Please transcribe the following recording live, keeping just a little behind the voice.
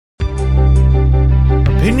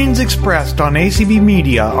opinions expressed on ACB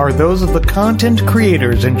Media are those of the content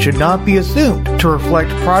creators and should not be assumed to reflect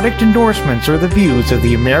product endorsements or the views of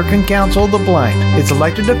the American Council of the Blind, its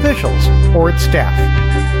elected officials, or its staff.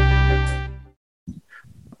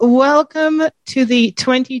 Welcome to the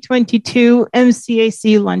 2022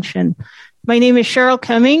 MCAC Luncheon. My name is Cheryl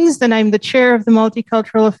Cummings, and I'm the chair of the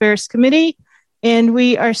Multicultural Affairs Committee. And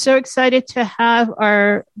we are so excited to have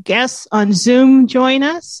our guests on Zoom join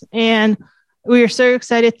us. And we are so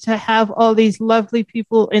excited to have all these lovely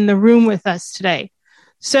people in the room with us today.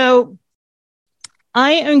 So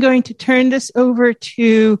I am going to turn this over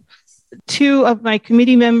to two of my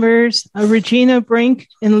committee members, Regina Brink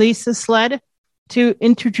and Lisa Sled, to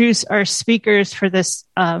introduce our speakers for this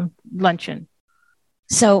luncheon.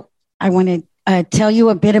 So I want to tell you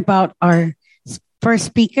a bit about our first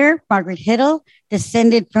speaker, Margaret Hittle,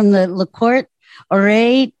 descended from the Lakota,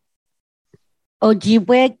 Ore,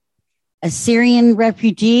 Ojibwe, Assyrian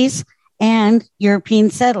refugees, and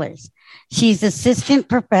European settlers. She's assistant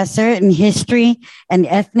professor in history and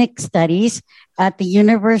ethnic studies at the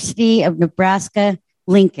University of Nebraska,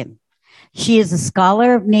 Lincoln. She is a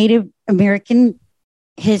scholar of Native American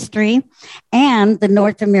history and the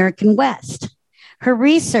North American West. Her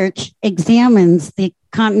research examines the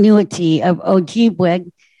continuity of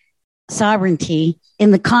Ojibwe sovereignty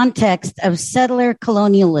in the context of settler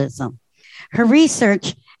colonialism. Her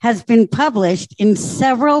research has been published in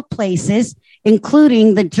several places,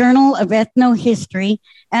 including the Journal of Ethnohistory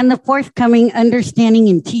and the forthcoming Understanding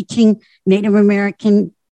and Teaching Native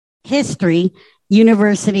American History,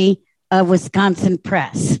 University of Wisconsin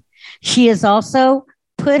Press. She has also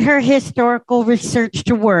put her historical research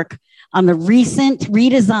to work on the recent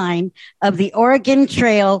redesign of the Oregon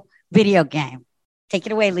Trail video game. Take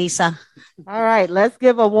it away, Lisa. All right, let's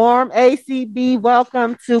give a warm ACB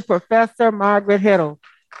welcome to Professor Margaret Hittle.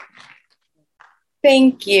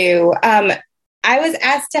 Thank you. I was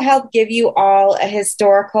asked to help give you all a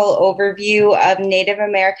historical overview of Native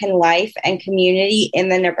American life and community in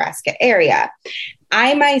the Nebraska area.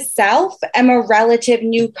 I myself am a relative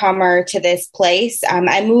newcomer to this place.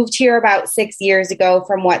 I moved here about 6 years ago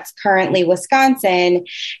from what's currently Wisconsin,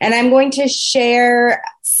 and I'm going to share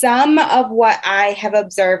some of what I have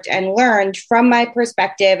observed and learned from my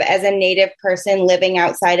perspective as a Native person living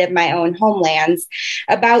outside of my own homelands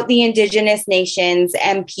about the Indigenous nations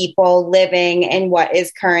and people living in what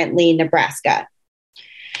is currently Nebraska.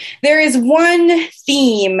 There is one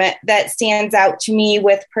theme that stands out to me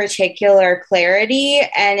with particular clarity,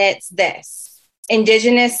 and it's this: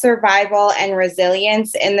 Indigenous survival and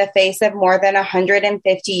resilience in the face of more than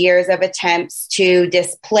 150 years of attempts to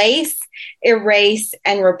displace, erase,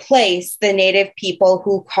 and replace the Native people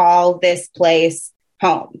who call this place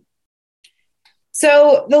home.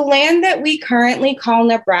 So the land that we currently call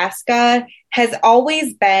Nebraska has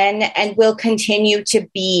always been and will continue to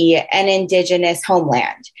be an Indigenous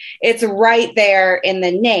homeland. It's right there in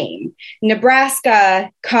the name.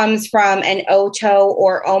 Nebraska comes from an Oto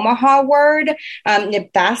or Omaha word,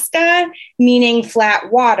 Nebraska, meaning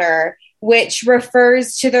flat water, which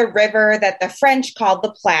refers to the river that the French called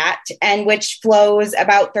the Platte and which flows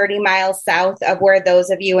about 30 miles south of where those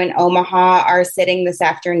of you in Omaha are sitting this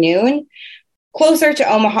afternoon. Closer to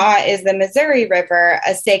Omaha is the Missouri River,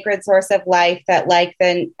 a sacred source of life that, like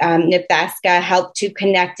the Nebraska, helped to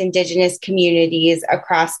connect Indigenous communities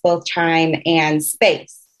across both time and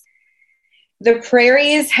space. The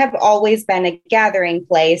prairies have always been a gathering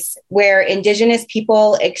place where Indigenous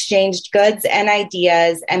people exchanged goods and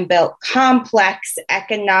ideas and built complex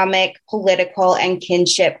economic, political, and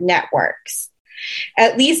kinship networks.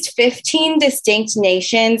 At least 15 distinct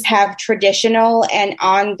nations have traditional and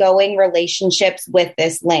ongoing relationships with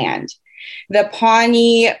this land. The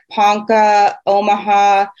Pawnee, Ponca,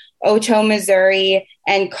 Omaha, Oto, Missouri,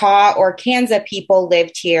 and Kaw or Kansa people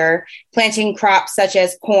lived here, planting crops such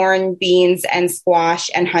as corn, beans, and squash,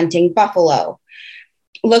 and hunting buffalo.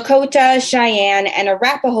 Lakota, Cheyenne, and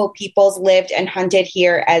Arapaho peoples lived and hunted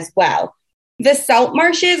here as well. The salt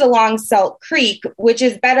marshes along Salt Creek, which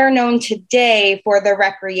is better known today for the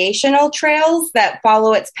recreational trails that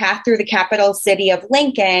follow its path through the capital city of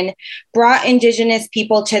Lincoln, brought Indigenous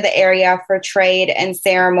people to the area for trade and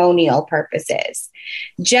ceremonial purposes.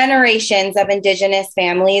 Generations of Indigenous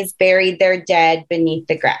families buried their dead beneath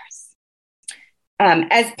the grass.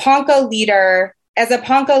 As a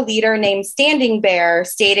Ponca leader named Standing Bear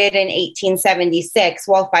stated in 1876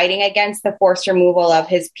 while fighting against the forced removal of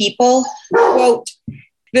his people, quote,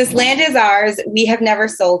 "This land is ours. We have never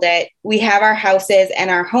sold it. We have our houses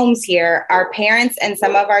and our homes here. Our parents and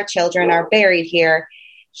some of our children are buried here.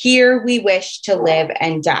 Here we wish to live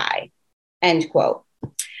and die," end quote.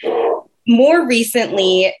 more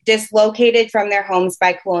recently dislocated from their homes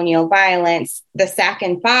by colonial violence, the Sac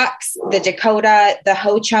and Fox, the Dakota, the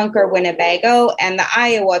Ho-Chunk or Winnebago, and the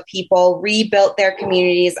Iowa people rebuilt their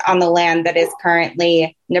communities on the land that is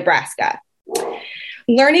currently Nebraska.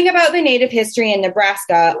 Learning about the Native history in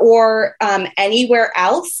Nebraska, or anywhere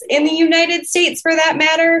else in the United States for that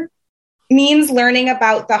matter, means learning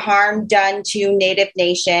about the harm done to Native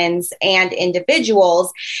nations and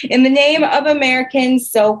individuals in the name of American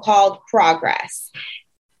so-called progress.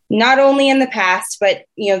 Not only in the past, but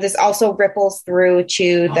this also ripples through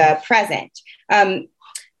to the present. I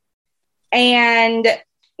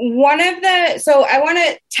want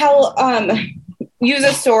to use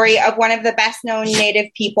a story of one of the best known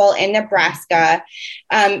Native people in Nebraska.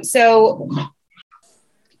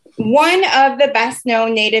 One of the best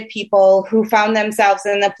known Native people who found themselves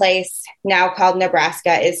in the place now called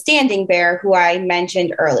Nebraska is Standing Bear, who I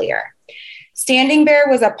mentioned earlier. Standing Bear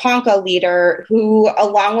was a Ponca leader who,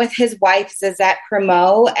 along with his wife, Zazette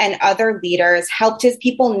Primo, and other leaders, helped his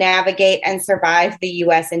people navigate and survive the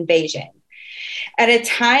U.S. invasion. At a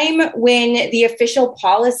time when the official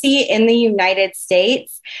policy in the United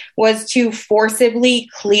States was to forcibly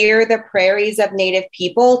clear the prairies of Native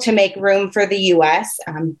people to make room for the U.S.,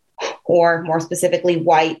 or more specifically,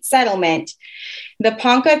 white settlement, the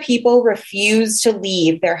Ponca people refused to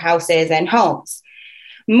leave their houses and homes.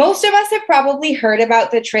 Most of us have probably heard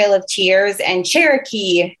about the Trail of Tears and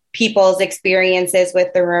Cherokee people's experiences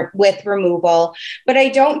with removal, but I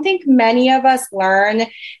don't think many of us learn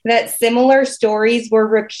that similar stories were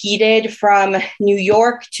repeated from New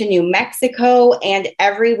York to New Mexico and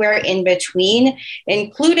everywhere in between,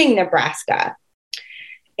 including Nebraska.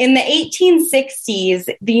 In the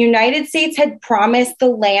 1860s, the United States had promised the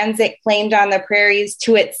lands it claimed on the prairies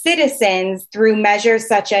to its citizens through measures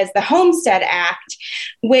such as the Homestead Act,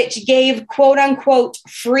 which gave quote unquote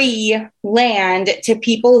free land to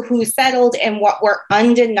people who settled in what were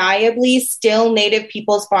undeniably still Native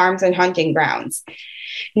people's farms and hunting grounds.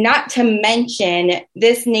 Not to mention,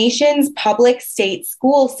 this nation's public state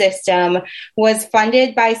school system was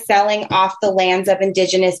funded by selling off the lands of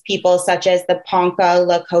indigenous people such as the Ponca,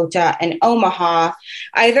 Lakota, and Omaha,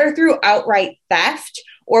 either through outright theft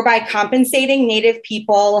or by compensating Native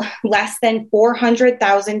people less than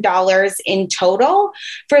 $400,000 in total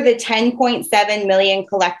for the 10.7 million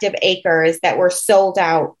collective acres that were sold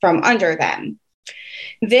out from under them.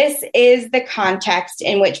 This is the context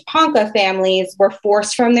in which Ponca families were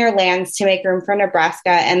forced from their lands to make room for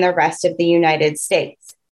Nebraska and the rest of the United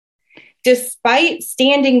States. Despite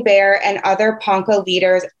Standing Bear and other Ponca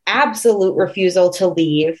leaders' absolute refusal to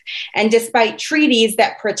leave, and despite treaties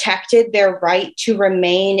that protected their right to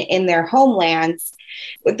remain in their homelands,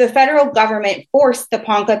 the federal government forced the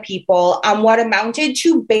Ponca people on what amounted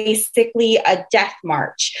to basically a death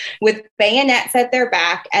march, with bayonets at their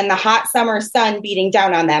back and the hot summer sun beating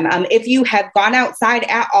down on them. If you have gone outside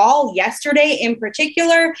at all yesterday in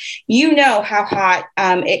particular, you know how hot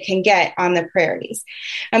it can get on the prairies.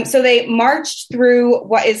 So they marched through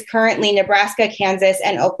what is currently Nebraska, Kansas,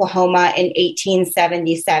 and Oklahoma in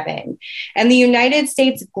 1877. And the United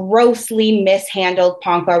States grossly mishandled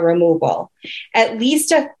Ponca removal. At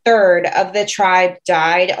least a third of the tribe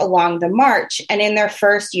died along the march and in their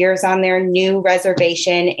first years on their new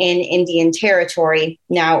reservation in Indian Territory,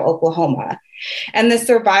 now Oklahoma. And the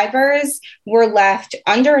survivors were left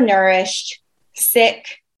undernourished, sick,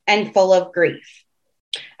 and full of grief.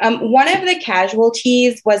 One of the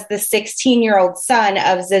casualties was the 16-year-old son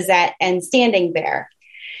of Zazette and Standing Bear.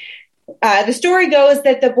 The story goes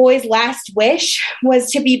that the boy's last wish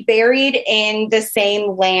was to be buried in the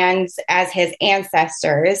same lands as his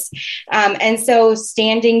ancestors. And so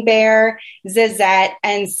Standing Bear, Zazette,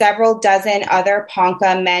 and several dozen other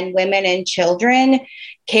Ponca men, women, and children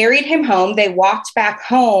carried him home. They walked back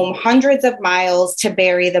home hundreds of miles to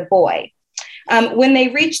bury the boy. When they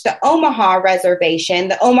reached the Omaha reservation,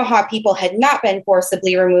 the Omaha people had not been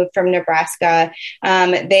forcibly removed from Nebraska.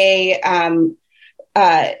 They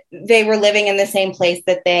were living in the same place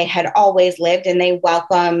that they had always lived, and they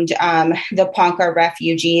welcomed the Ponca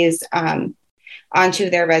refugees onto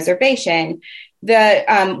their reservation.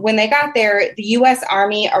 When they got there, the U.S.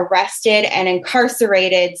 Army arrested and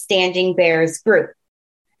incarcerated Standing Bear's group.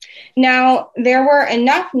 Now, there were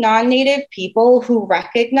enough non-Native people who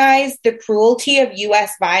recognized the cruelty of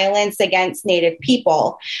U.S. violence against Native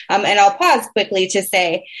people. And I'll pause quickly to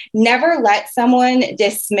say, never let someone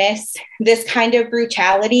dismiss this kind of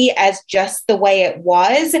brutality as just the way it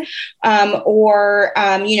was, or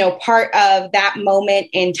part of that moment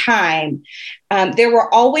in time. There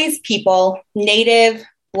were always people, Native,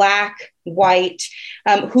 Black, white,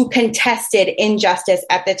 who contested injustice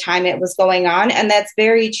at the time it was going on. And that's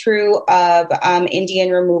very true of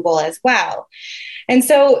Indian removal as well. And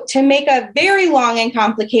so to make a very long and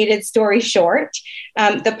complicated story short,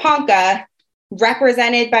 the Ponca,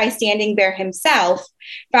 represented by Standing Bear himself,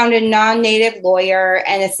 found a non-native lawyer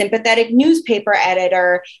and a sympathetic newspaper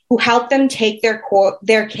editor who helped them take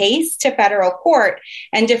their case to federal court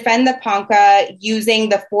and defend the Ponca using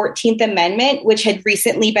the 14th Amendment, which had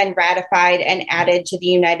recently been ratified and added to the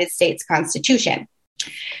United States Constitution.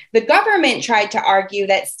 The government tried to argue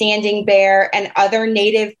that Standing Bear and other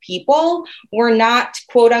Native people were not,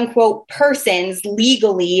 quote unquote, persons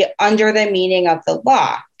legally under the meaning of the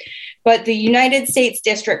law. But the United States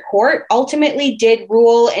District Court ultimately did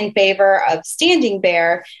rule in favor of Standing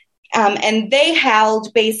Bear, and they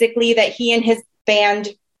held basically that he and his band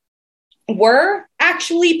were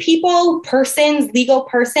actually people, persons, legal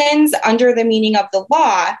persons under the meaning of the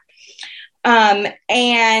law.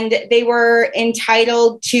 And they were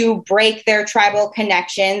entitled to break their tribal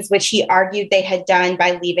connections, which he argued they had done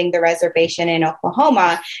by leaving the reservation in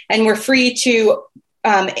Oklahoma, and were free to,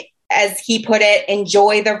 as he put it,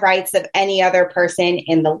 enjoy the rights of any other person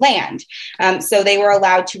in the land. So they were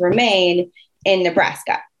allowed to remain in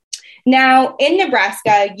Nebraska. Now, in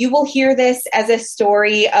Nebraska, you will hear this as a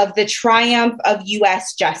story of the triumph of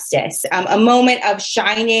U.S. justice, a moment of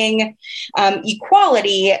shining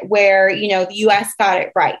equality where, the U.S. got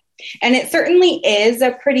it right. And it certainly is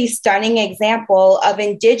a pretty stunning example of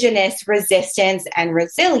Indigenous resistance and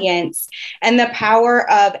resilience and the power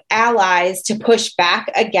of allies to push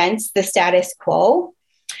back against the status quo.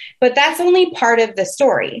 But that's only part of the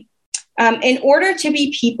story. In order to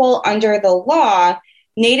be people under the law,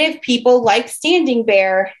 Native people like Standing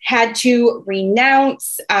Bear had to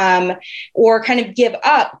renounce or kind of give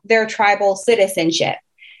up their tribal citizenship.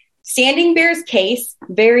 Standing Bear's case,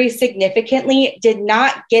 very significantly, did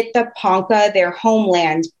not get the Ponca their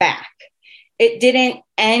homeland back. It didn't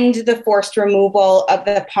end the forced removal of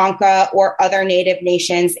the Ponca or other Native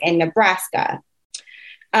nations in Nebraska.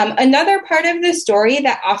 Another part of the story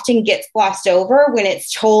that often gets glossed over when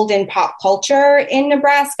it's told in pop culture in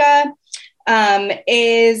Nebraska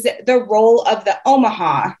is the role of the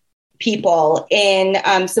Omaha people in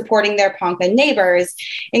supporting their Ponca neighbors,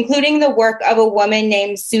 including the work of a woman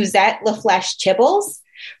named Suzette LaFlesche Tibbles,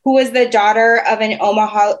 who was the daughter of an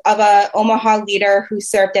Omaha leader who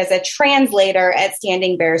served as a translator at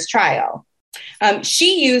Standing Bear's trial.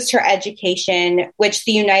 She used her education, which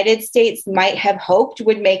the United States might have hoped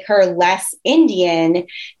would make her less Indian,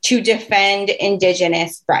 to defend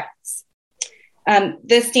Indigenous rights.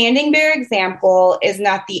 The Standing Bear example is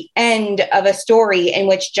not the end of a story in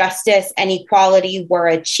which justice and equality were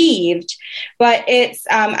achieved, but it's,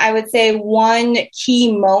 I would say, one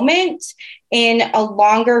key moment in a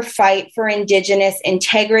longer fight for Indigenous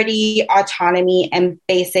integrity, autonomy, and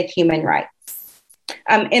basic human rights.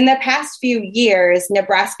 In the past few years,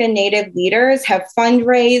 Nebraska Native leaders have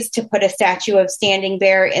fundraised to put a statue of Standing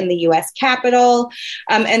Bear in the U.S. Capitol,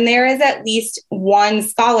 and there is at least one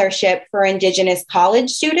scholarship for Indigenous college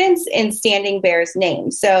students in Standing Bear's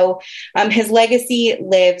name. So his legacy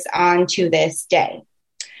lives on to this day.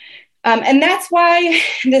 And that's why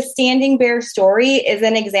the Standing Bear story is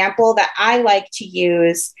an example that I like to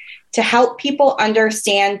use to help people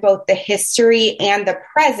understand both the history and the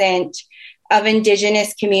present of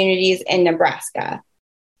Indigenous communities in Nebraska.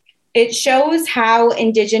 It shows how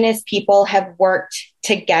Indigenous people have worked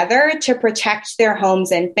together to protect their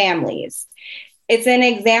homes and families. It's an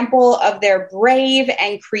example of their brave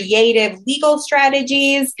and creative legal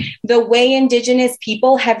strategies, the way Indigenous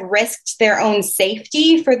people have risked their own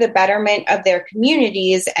safety for the betterment of their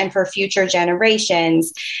communities and for future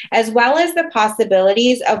generations, as well as the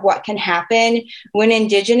possibilities of what can happen when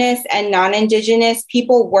Indigenous and non-Indigenous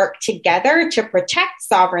people work together to protect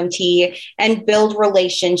sovereignty and build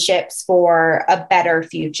relationships for a better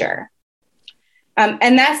future.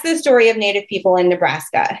 And that's the story of Native people in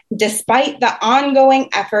Nebraska. Despite the ongoing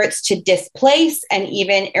efforts to displace and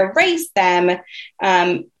even erase them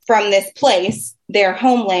from this place, their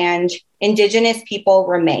homeland, Indigenous people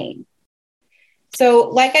remain. So,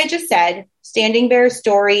 like I just said, Standing Bear's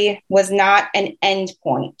story was not an end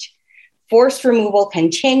point. Forced removal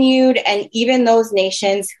continued, and even those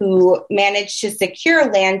nations who managed to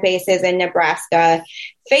secure land bases in Nebraska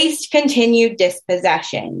faced continued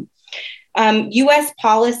dispossession. U.S.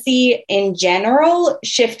 policy in general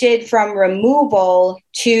shifted from removal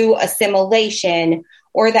to assimilation,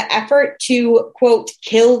 or the effort to, quote,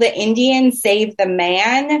 kill the Indian, save the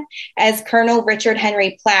man, as Colonel Richard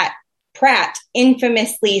Henry Platt Pratt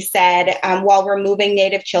infamously said while removing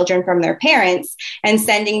Native children from their parents and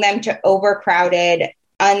sending them to overcrowded,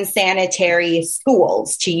 unsanitary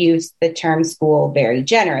schools, to use the term school very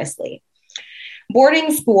generously.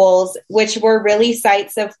 Boarding schools, which were really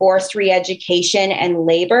sites of forced re-education and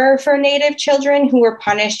labor for Native children who were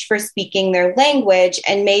punished for speaking their language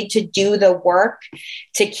and made to do the work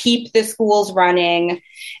to keep the schools running,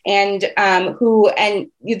 and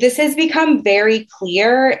this has become very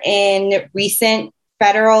clear in recent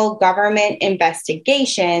federal government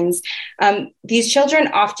investigations. These children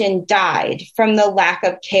often died from the lack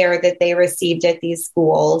of care that they received at these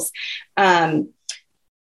schools.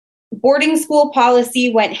 Boarding school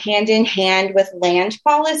policy went hand in hand with land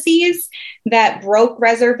policies that broke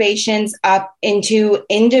reservations up into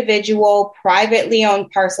individual privately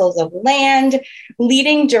owned parcels of land,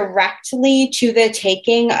 leading directly to the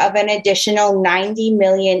taking of an additional 90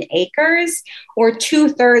 million acres, or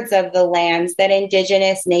 2/3 of the lands that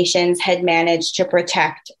Indigenous nations had managed to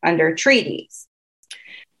protect under treaties.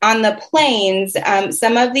 On the plains,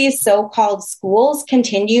 some of these so-called schools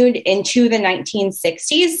continued into the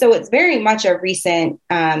 1960s. So it's very much a recent,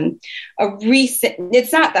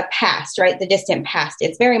 it's not the past, right? The distant past.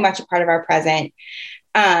 It's very much a part of our present.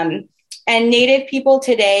 And Native people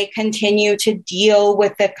today continue to deal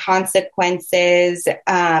with the consequences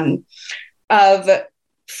of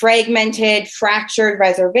fragmented, fractured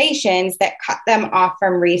reservations that cut them off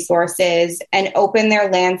from resources and open their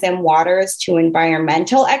lands and waters to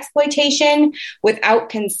environmental exploitation without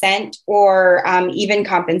consent or even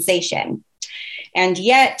compensation. And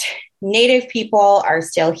yet, Native people are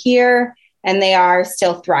still here and they are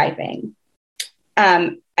still thriving.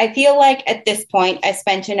 I feel like at this point, I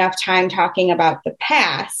spent enough time talking about the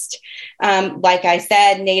past. Like I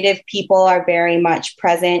said, Native people are very much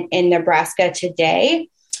present in Nebraska today.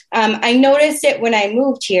 I noticed it when I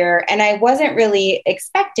moved here, and I wasn't really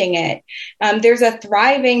expecting it. There's a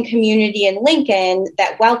thriving community in Lincoln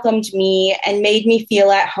that welcomed me and made me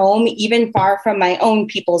feel at home, even far from my own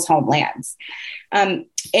people's homelands. In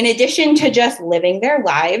addition to just living their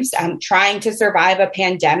lives, trying to survive a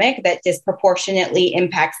pandemic that disproportionately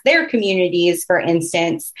impacts their communities, for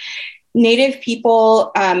instance, Native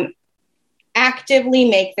people actively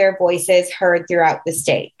make their voices heard throughout the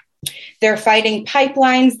state. They're fighting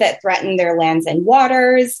pipelines that threaten their lands and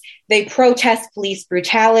waters. They protest police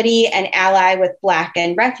brutality and ally with Black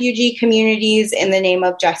and refugee communities in the name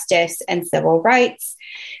of justice and civil rights.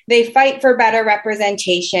 They fight for better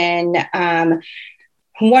representation.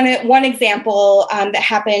 One example that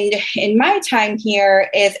happened in my time here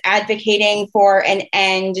is advocating for an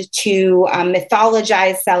end to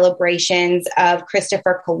mythologized celebrations of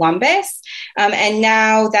Christopher Columbus. And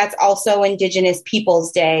now that's also Indigenous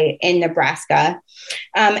Peoples Day in Nebraska.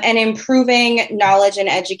 And improving knowledge and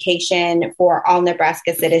education for all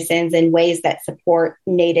Nebraska citizens in ways that support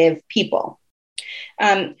Native people.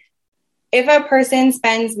 If a person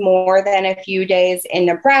spends more than a few days in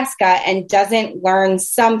Nebraska and doesn't learn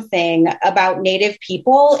something about Native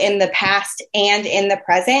people in the past and in the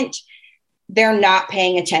present, they're not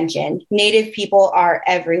paying attention. Native people are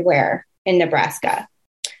everywhere in Nebraska.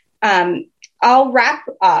 I'll wrap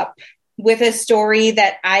up with a story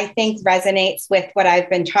that I think resonates with what I've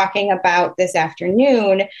been talking about this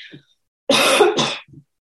afternoon.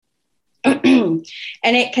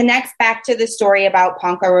 And it connects back to the story about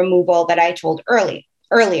Ponca removal that I told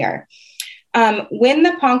earlier. When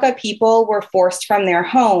the Ponca people were forced from their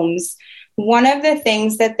homes, one of the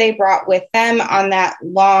things that they brought with them on that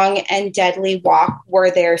long and deadly walk were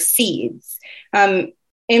their seeds,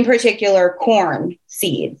 in particular, corn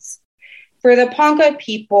seeds. For the Ponca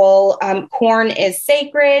people, corn is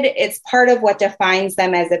sacred. It's part of what defines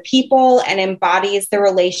them as a people and embodies the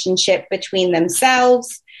relationship between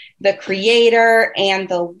themselves, the creator, and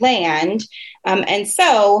the land. And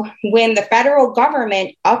so when the federal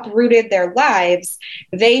government uprooted their lives,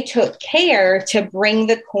 they took care to bring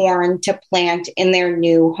the corn to plant in their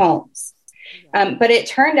new homes. But it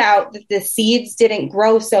turned out that the seeds didn't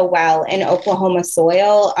grow so well in Oklahoma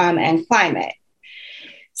soil and climate.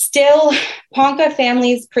 Still, Ponca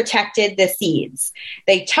families protected the seeds.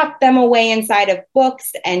 They tucked them away inside of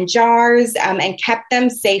books and jars and kept them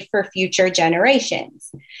safe for future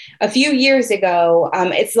generations. A few years ago,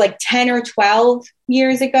 it's like 10 or 12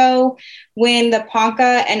 years ago, when the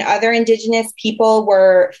Ponca and other Indigenous people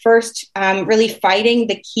were first really fighting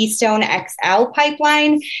the Keystone XL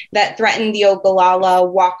pipeline that threatened the Ogallala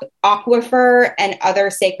Aquifer and other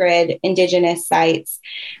sacred Indigenous sites.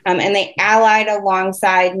 And they allied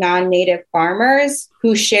alongside non-Native farmers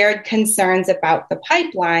who shared concerns about the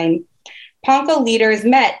pipeline. Ponca leaders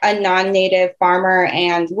met a non-native farmer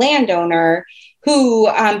and landowner who,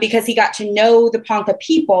 because he got to know the Ponca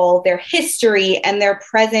people, their history, and their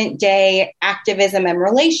present day activism and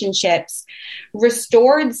relationships,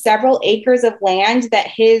 restored several acres of land that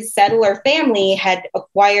his settler family had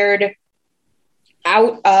acquired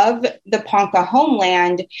out of the Ponca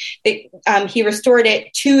homeland. He restored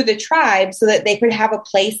it to the tribe so that they could have a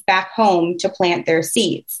place back home to plant their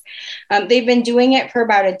seeds. They've been doing it for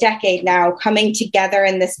about a decade now, coming together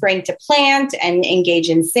in the spring to plant and engage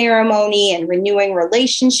in ceremony and renewing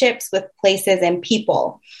relationships with places and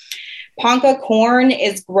people. Ponca corn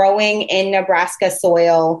is growing in Nebraska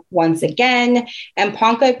soil once again, and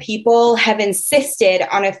Ponca people have insisted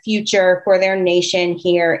on a future for their nation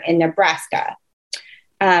here in Nebraska.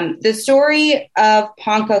 The story of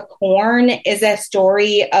Ponca corn is a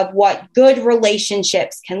story of what good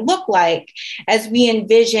relationships can look like as we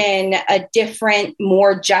envision a different,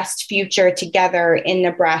 more just future together in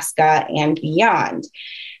Nebraska and beyond.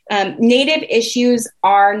 Native issues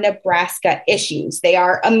are Nebraska issues. They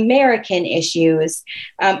are American issues.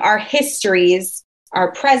 Our histories,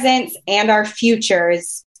 our presents, and our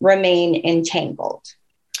futures remain entangled.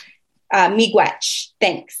 Miigwech,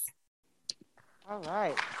 thanks. All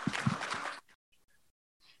right.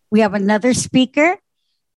 We have another speaker,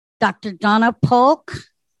 Dr. Donna Polk.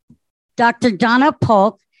 Dr. Donna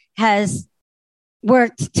Polk has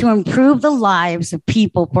worked to improve the lives of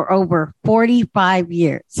people for over 45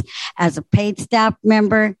 years as a paid staff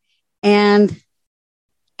member and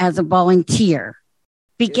as a volunteer.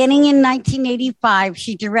 Beginning in 1985,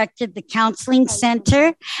 she directed the Counseling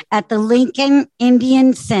Center at the Lincoln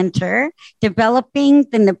Indian Center, developing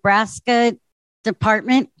the Nebraska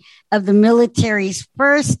Department of the military's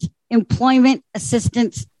first employment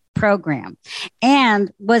assistance program,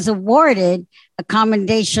 and was awarded a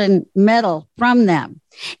commendation medal from them.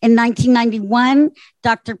 In 1991,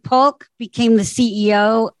 Dr. Polk became the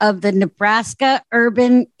CEO of the Nebraska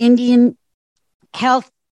Urban Indian Health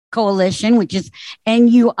Coalition, which is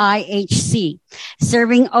NUIHC,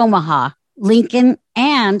 serving Omaha, Lincoln,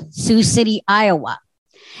 and Sioux City, Iowa,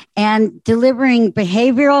 and delivering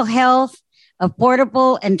behavioral health,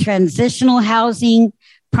 affordable and transitional housing,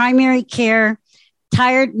 primary care,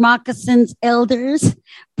 Tired Moccasins Elders,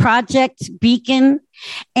 Project Beacon,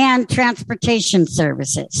 and transportation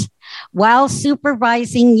services. While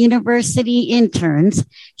supervising university interns,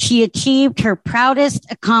 she achieved her proudest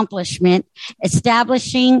accomplishment,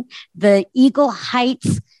 establishing the Eagle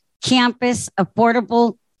Heights Campus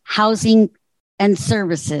Affordable Housing and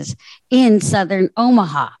Services in Southern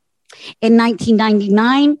Omaha. In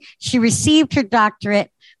 1999, she received her doctorate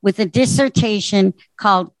with a dissertation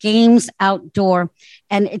called Games Outdoor,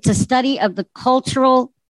 and it's a study of the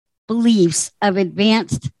cultural beliefs of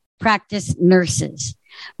advanced practice nurses.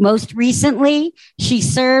 Most recently, she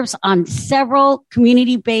serves on several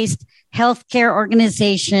community-based healthcare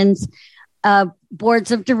organizations,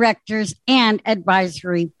 boards of directors, and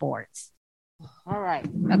advisory boards. All right.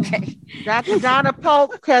 Okay. Dr. Donna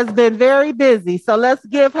Polk has been very busy, so let's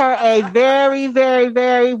give her a very, very,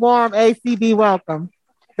 very warm ACB welcome.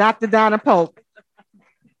 Dr. Donna Polk.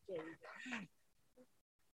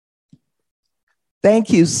 Thank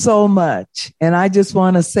you so much. And I just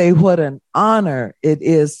want to say what an honor it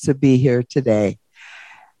is to be here today.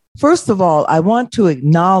 First of all, I want to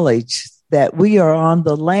acknowledge that we are on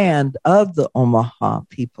the land of the Omaha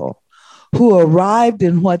people who arrived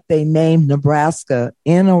in what they named Nebraska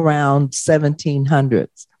in around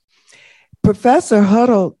 1700s. Professor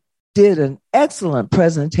Huddle did an excellent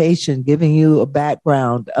presentation giving you a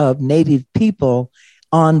background of Native people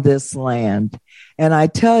on this land. And I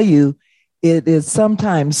tell you, it is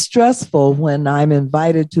sometimes stressful when I'm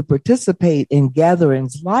invited to participate in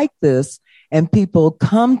gatherings like this and people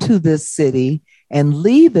come to this city and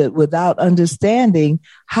leave it without understanding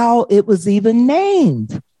how it was even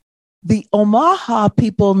named. The Omaha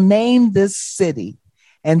people named this city.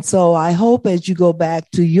 And so I hope as you go back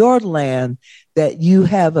to your land that you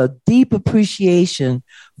have a deep appreciation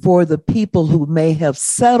for the people who may have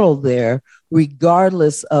settled there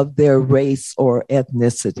regardless of their race or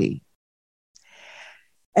ethnicity.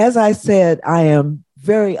 As I said, I am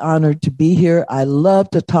very honored to be here. I love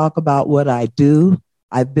to talk about what I do.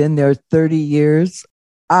 I've been there 30 years.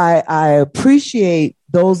 I appreciate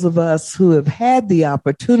those of us who have had the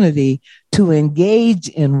opportunity to engage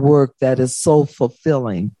in work that is so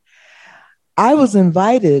fulfilling. I was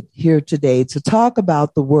invited here today to talk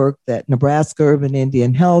about the work that Nebraska Urban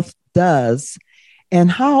Indian Health does and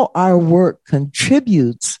how our work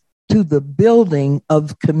contributes to the building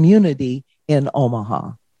of community in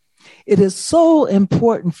Omaha. It is so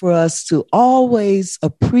important for us to always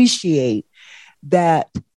appreciate that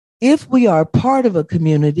if we are part of a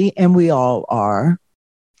community, and we all are,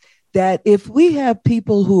 that if we have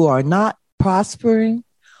people who are not prospering,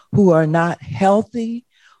 who are not healthy,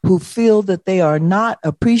 who feel that they are not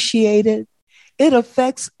appreciated, it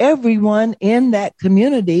affects everyone in that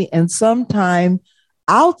community and sometime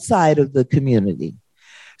outside of the community.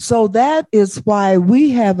 So that is why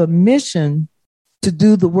we have a mission to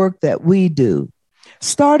do the work that we do.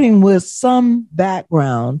 Starting with some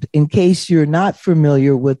background, in case you're not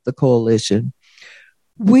familiar with the coalition,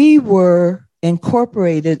 we were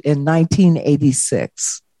incorporated in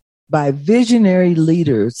 1986 by visionary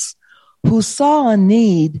leaders who saw a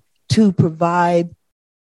need to provide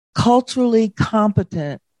culturally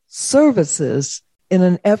competent services in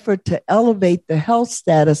an effort to elevate the health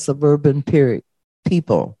status of urban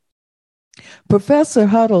people. Professor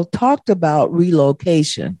Huddle talked about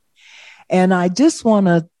relocation, and I just want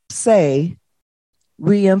to say,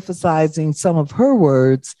 re-emphasizing some of her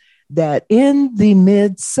words, that in the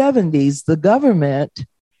mid-70s, the government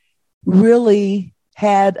really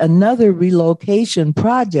had another relocation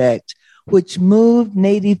project which moved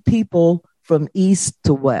Native people from east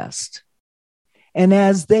to west. And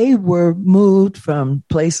as they were moved from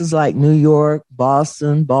places like New York,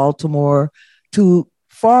 Boston, Baltimore, to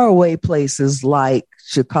faraway places like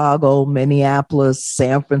Chicago, Minneapolis,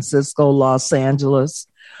 San Francisco, Los Angeles,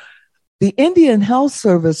 the Indian Health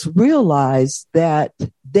Service realized that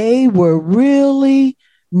they were really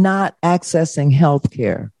not accessing health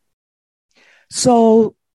care.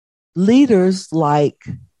 So leaders like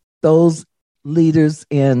those leaders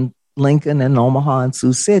in Lincoln and Omaha and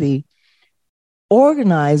Sioux City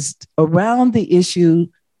organized around the issue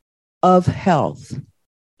of health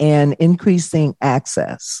and increasing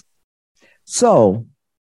access. So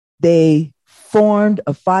they formed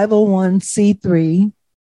a 501c3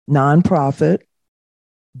 nonprofit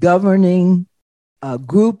governing a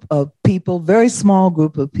group of people, very small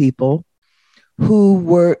group of people, who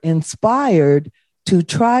were inspired to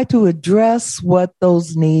try to address what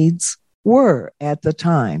those needs were at the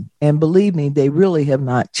time. And believe me, they really have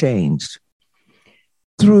not changed.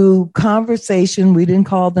 Through conversation, we didn't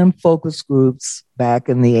call them focus groups back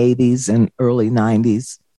in the 80s and early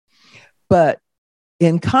 90s, but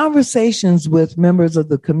in conversations with members of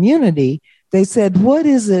the community, they said, what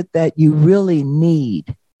is it that you really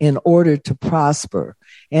need in order to prosper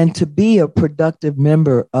and to be a productive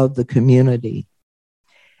member of the community?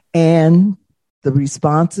 And the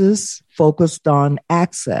responses focused on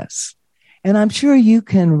access. And I'm sure you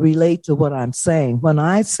can relate to what I'm saying when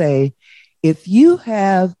I say, if you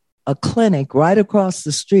have a clinic right across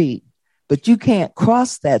the street, but you can't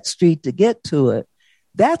cross that street to get to it,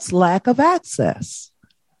 that's lack of access.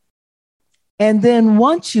 And then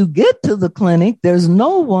once you get to the clinic, there's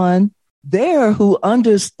no one there who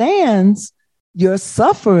understands your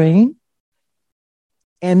suffering,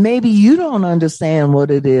 and maybe you don't understand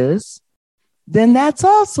what it is, then that's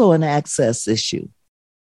also an access issue.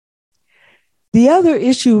 The other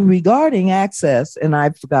issue regarding access, and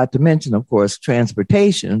I forgot to mention, of course,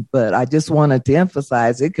 transportation, but I just wanted to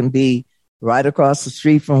emphasize it can be right across the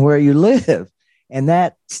street from where you live, and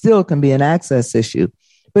that still can be an access issue.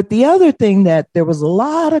 But the other thing that there was a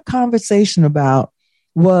lot of conversation about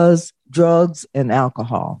was drugs and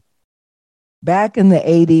alcohol. Back in the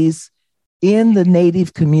 80s, in the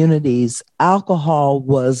Native communities, alcohol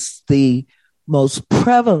was the most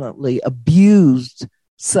prevalently abused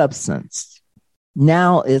substance.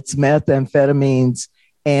 Now it's methamphetamines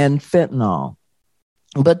and fentanyl.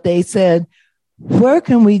 But they said, where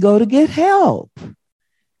can we go to get help?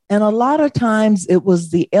 And a lot of times it was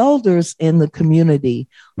the elders in the community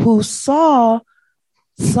who saw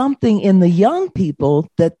something in the young people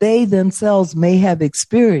that they themselves may have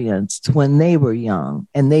experienced when they were young,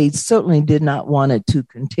 and they certainly did not want it to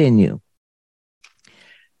continue.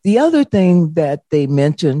 The other thing that they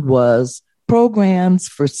mentioned was programs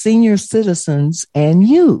for senior citizens and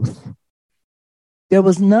youth. There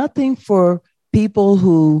was nothing for people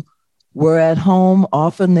who were at home.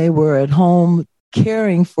 Often they were at home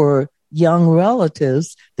caring for young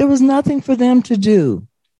relatives. There was nothing for them to do.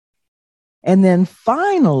 And then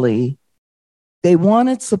finally, they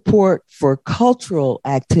wanted support for cultural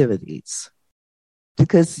activities,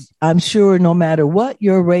 because I'm sure no matter what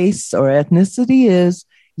your race or ethnicity is,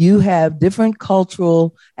 you have different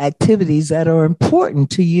cultural activities that are important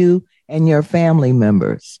to you and your family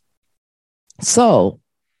members. So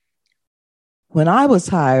when I was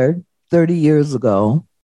hired 30 years ago,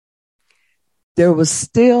 there was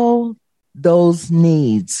still those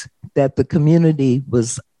needs that the community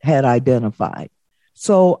had identified.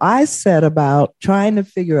 So I set about trying to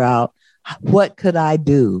figure out what could I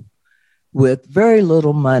do with very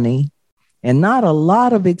little money and not a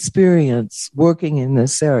lot of experience working in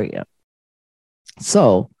this area.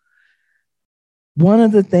 So one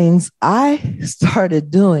of the things I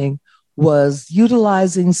started doing was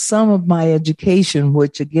utilizing some of my education,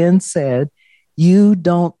 which again said, you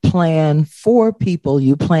don't plan for people,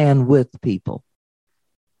 you plan with people.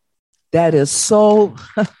 That is so,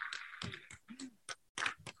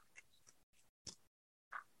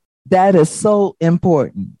 that is so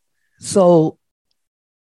important. So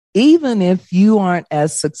even if you aren't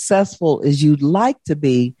as successful as you'd like to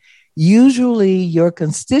be, usually your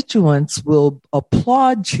constituents will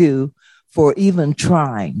applaud you for even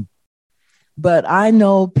trying. But I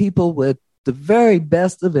know people with the very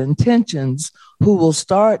best of intentions who will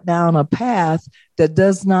start down a path that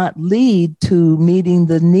does not lead to meeting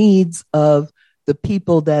the needs of the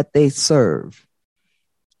people that they serve.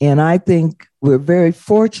 And I think we're very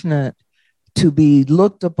fortunate to be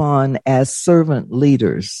looked upon as servant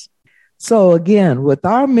leaders. So again, with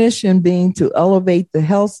our mission being to elevate the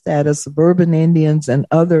health status of urban Indians and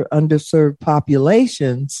other underserved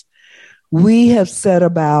populations, we have set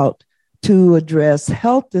about to address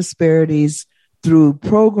health disparities through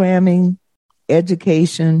programming,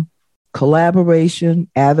 education, collaboration,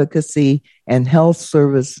 advocacy, and health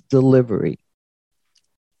service delivery.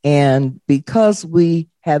 And because we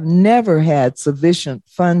have never had sufficient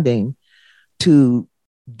funding to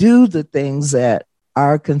do the things that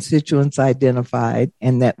our constituents identified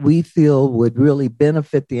and that we feel would really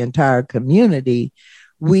benefit the entire community,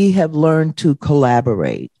 we have learned to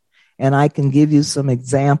collaborate. And I can give you some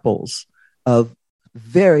examples of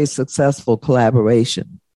very successful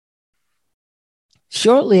collaboration.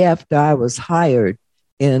 Shortly after I was hired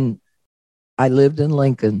I lived in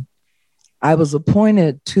Lincoln, I was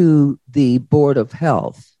appointed to the Board of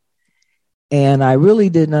Health. And I really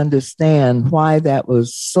didn't understand why that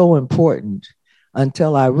was so important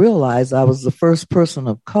until I realized I was the first person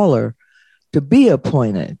of color to be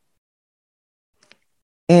appointed.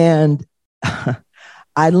 And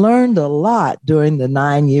I learned a lot during the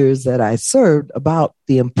 9 years that I served about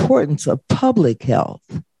the importance of public health,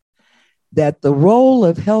 that the role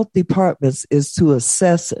of health departments is to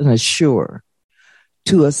assess and assure,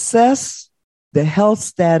 to assess the health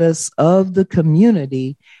status of the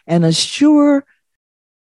community and assure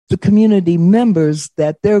the community members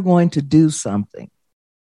that they're going to do something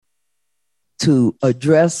to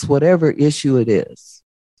address whatever issue it is.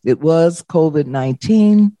 It was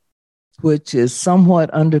COVID-19, which is somewhat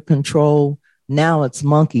under control. Now it's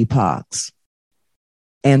monkeypox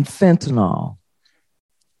and fentanyl.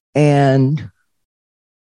 And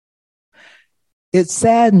it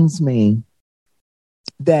saddens me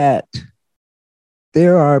that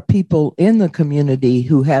there are people in the community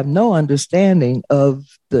who have no understanding of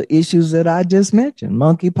the issues that I just mentioned,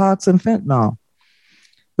 monkeypox and fentanyl.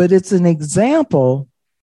 But it's an example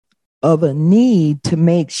of a need to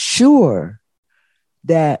make sure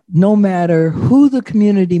that no matter who the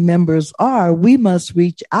community members are, we must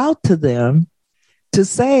reach out to them to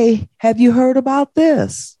say, have you heard about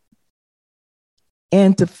this?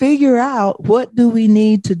 And to figure out what do we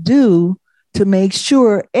need to do to make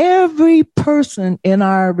sure every person in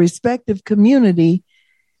our respective community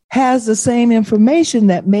has the same information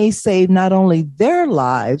that may save not only their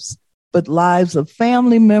lives, but lives of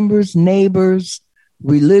family members, neighbors,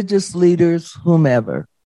 religious leaders, whomever.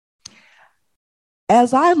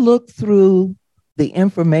 As I look through the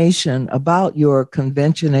information about your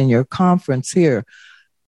convention and your conference here,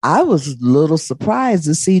 I was a little surprised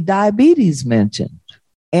to see diabetes mentioned.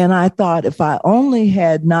 And I thought if I only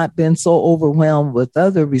had not been so overwhelmed with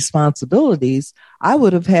other responsibilities, I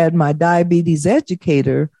would have had my diabetes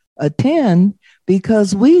educator attend,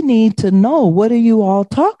 because we need to know, what are you all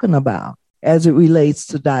talking about as it relates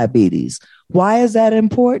to diabetes? Why is that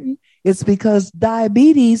important? It's because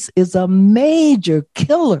diabetes is a major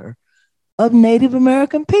killer of Native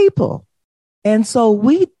American people. And so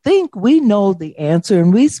we think we know the answer,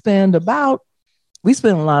 and we spend a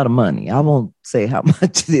lot of money. I won't say how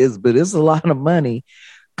much it is, but it's a lot of money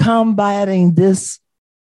combating this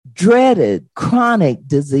dreaded chronic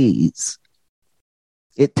disease.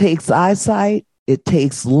 It takes eyesight, it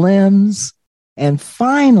takes limbs, and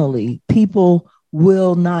finally, people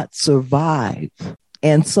will not survive.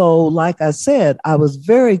 And so, like I said, I was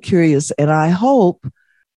very curious, and I hope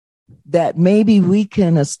that maybe we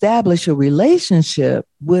can establish a relationship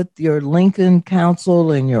with your Lincoln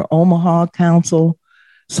Council and your Omaha Council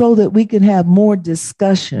so that we can have more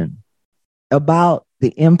discussion about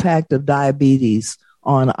the impact of diabetes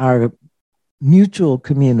on our mutual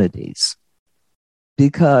communities.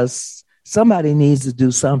 Because somebody needs to do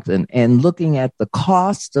something. And looking at the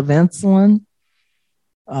cost of insulin,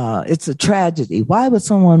 it's a tragedy. Why would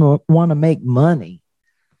someone want to make money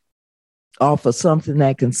off of something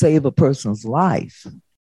that can save a person's life?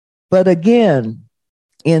 But again,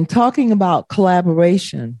 in talking about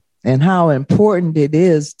collaboration and how important it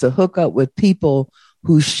is to hook up with people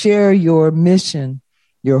who share your mission,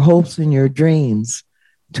 your hopes and your dreams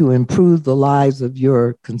to improve the lives of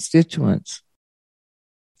your constituents.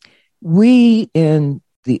 We, in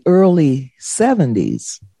the early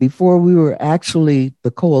 70s, before we were actually the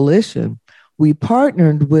coalition, we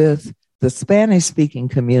partnered with the Spanish-speaking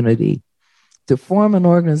community to form an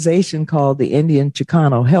organization called the Indian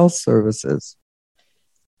Chicano Health Services.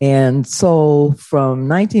 And so from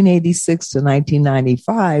 1986 to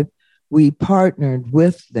 1995, we partnered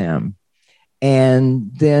with them. And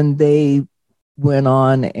then they went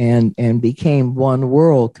on and became One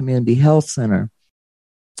World Community Health Center.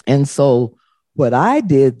 And so what I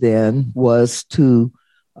did then was to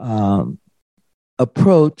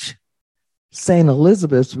approach St.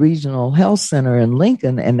 Elizabeth's Regional Health Center in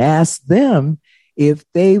Lincoln and ask them if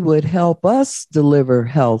they would help us deliver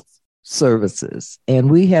health services. And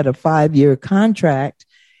we had a 5-year contract,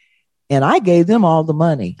 and I gave them all the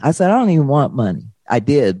money. I said, I don't even want money. I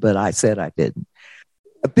did, but I said I didn't,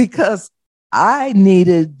 because I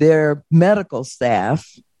needed their medical staff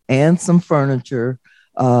and some furniture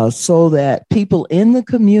so that people in the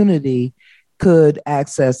community could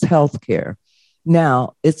access health care.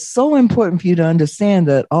 Now, it's so important for you to understand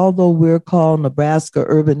that although we're called Nebraska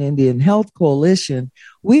Urban Indian Health Coalition,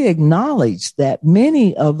 we acknowledge that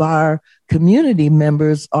many of our community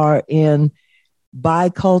members are in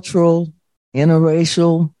bicultural,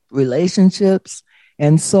 interracial relationships.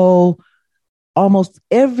 And so almost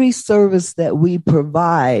every service that we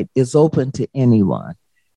provide is open to anyone.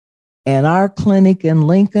 And our clinic in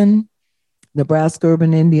Lincoln, Nebraska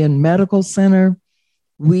Urban Indian Medical Center,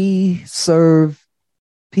 we serve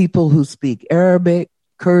people who speak Arabic,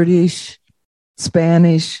 Kurdish,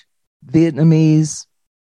 Spanish, Vietnamese,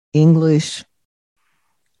 English.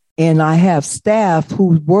 And I have staff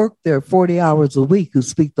who work there 40 hours a week who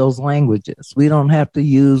speak those languages. We don't have to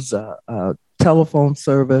use a telephone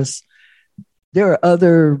service. There are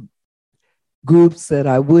other groups that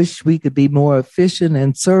I wish we could be more efficient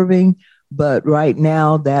in serving, but right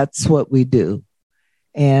now that's what we do.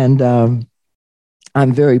 And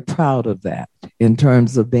I'm very proud of that in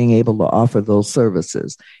terms of being able to offer those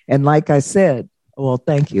services. And like I said, well,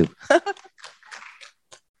 thank you.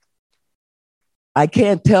 I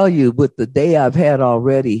can't tell you with the day I've had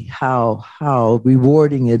already how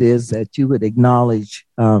rewarding it is that you would acknowledge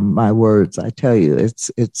my words. I tell you,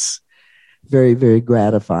 it's very, very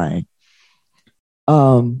gratifying.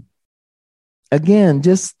 Again,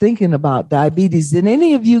 just thinking about diabetes. Did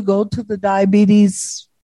any of you go to the diabetes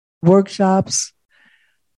workshops?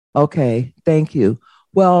 Okay, thank you.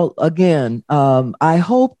 Well, again, I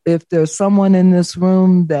hope if there's someone in this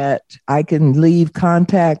room that I can leave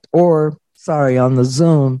contact on the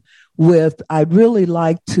Zoom with, I'd really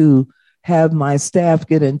like to have my staff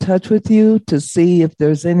get in touch with you to see if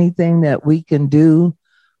there's anything that we can do.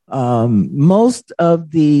 Most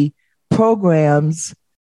of the programs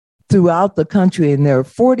throughout the country, and there are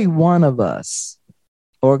 41 of us,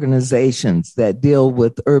 organizations that deal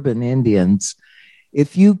with urban Indians.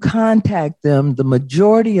 If you contact them, the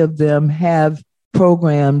majority of them have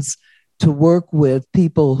programs to work with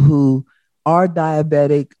people who are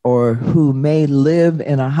diabetic or who may live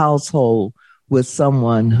in a household with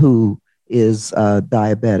someone who is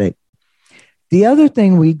diabetic. The other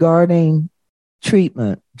thing regarding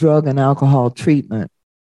treatment, drug and alcohol treatment,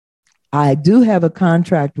 I do have a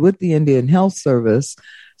contract with the Indian Health Service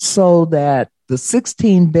so that the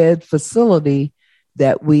 16-bed facility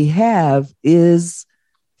that we have is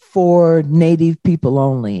for Native people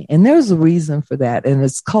only. And there's a reason for that, and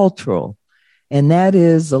it's cultural. And that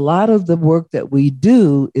is a lot of the work that we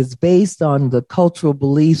do is based on the cultural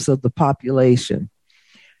beliefs of the population.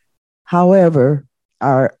 However,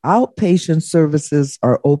 our outpatient services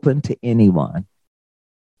are open to anyone.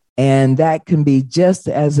 And that can be just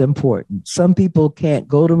as important. Some people can't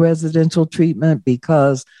go to residential treatment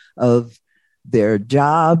because of their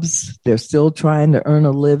jobs. They're still trying to earn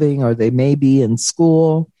a living, or they may be in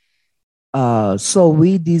school. So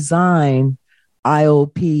we design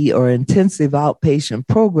IOP or intensive outpatient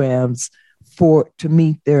programs to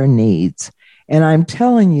meet their needs. And I'm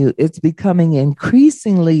telling you, it's becoming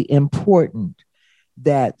increasingly important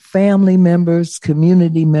that family members,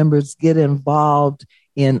 community members get involved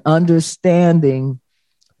in understanding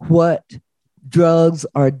what drugs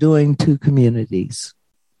are doing to communities.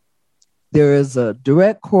 there is a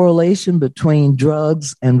direct correlation between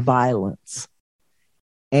drugs and violence.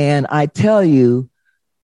 And I tell you,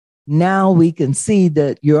 now we can see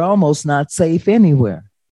that you're almost not safe anywhere.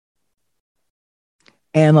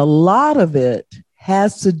 And a lot of it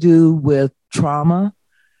has to do with trauma.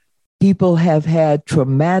 People have had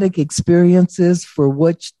traumatic experiences for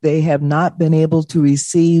which they have not been able to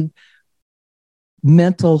receive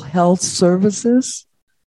mental health services.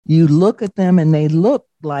 You look at them and they look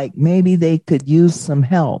like maybe they could use some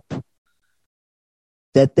help,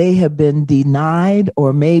 that they have been denied,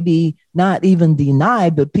 or maybe not even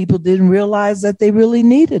denied, but people didn't realize that they really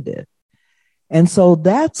needed it. And so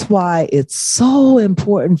that's why it's so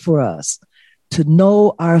important for us to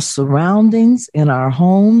know our surroundings in our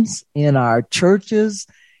homes, in our churches,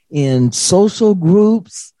 in social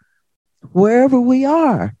groups, wherever we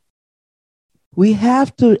are. We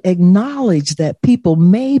have to acknowledge that people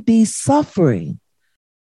may be suffering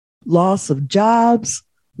loss of jobs,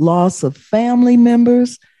 loss of family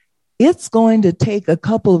members. It's going to take a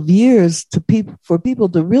couple of years for people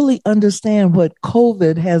to really understand what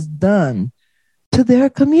COVID has done to their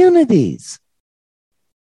communities.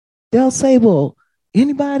 They'll say, well,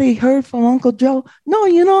 anybody heard from Uncle Joe? No,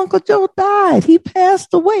 Uncle Joe died. He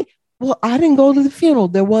passed away. Well, I didn't go to the funeral.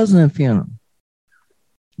 There wasn't a funeral.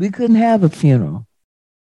 We couldn't have a funeral.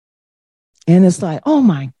 And it's like, oh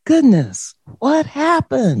my goodness, what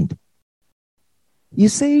happened? You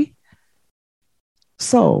see?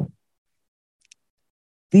 So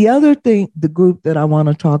the other thing, the group that I want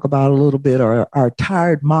to talk about a little bit are our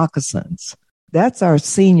Tired Moccasins. That's our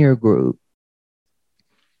senior group.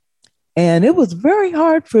 And it was very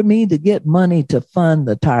hard for me to get money to fund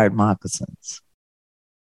the Tired Moccasins.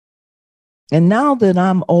 And now that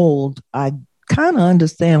I'm old, I kind of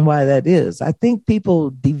understand why that is. I think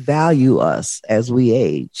people devalue us as we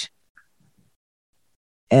age.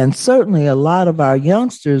 And certainly a lot of our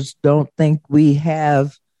youngsters don't think we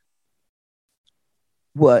have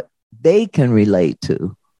what they can relate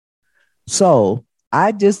to. So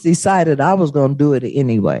I just decided I was going to do it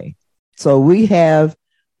anyway. So we have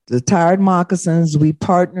the Tired Moccasins. We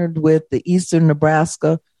partnered with the Eastern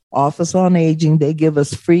Nebraska Office on Aging. They give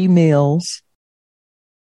us free meals.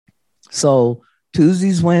 So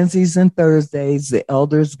Tuesdays, Wednesdays, and Thursdays, the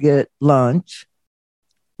elders get lunch.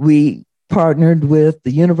 We partnered with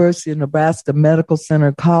the University of Nebraska Medical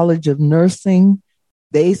Center College of Nursing.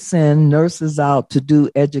 They send nurses out to do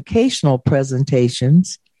educational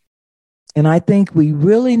presentations. And I think we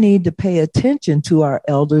really need to pay attention to our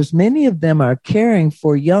elders. Many of them are caring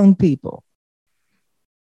for young people.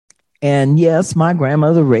 And yes, my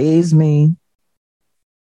grandmother raised me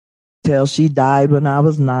till she died when I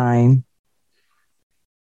was 9.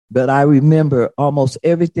 But I remember almost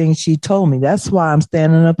everything she told me. That's why I'm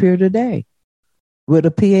standing up here today with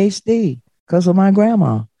a PhD, because of my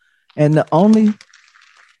grandma. And the only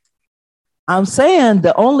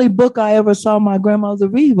book I ever saw my grandmother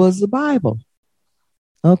read was the Bible.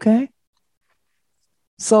 Okay?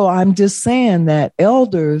 So I'm just saying that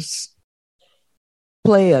elders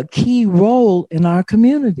play a key role in our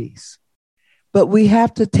communities, but we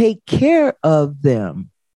have to take care of them.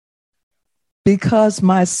 Because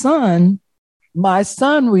my son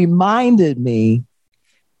reminded me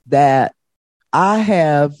that I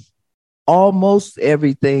have almost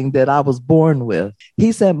everything that I was born with.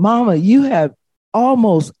 He said, Mama, you have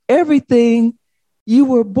almost everything you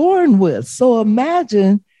were born with. So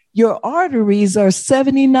imagine your arteries are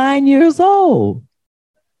 79 years old.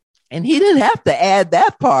 And he didn't have to add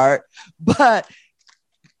that part, but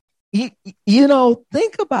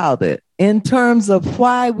think about it in terms of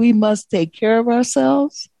why we must take care of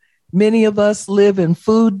ourselves. Many of us live in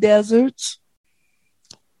food deserts.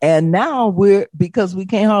 And now because we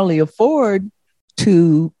can't hardly afford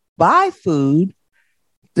to buy food,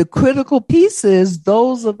 the critical piece is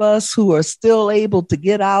those of us who are still able to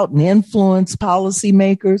get out and influence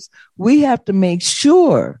policymakers, we have to make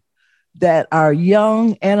sure that our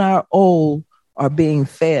young and our old are being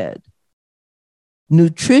fed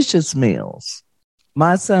nutritious meals.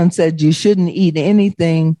 My son said you shouldn't eat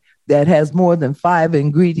anything that has more than 5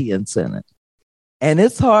 ingredients in it. And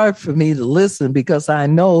it's hard for me to listen because I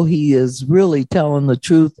know he is really telling the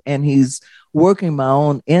truth and he's working my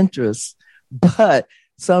own interests. But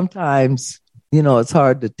sometimes, it's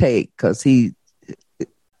hard to take because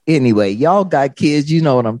anyway, y'all got kids, you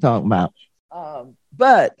know what I'm talking about.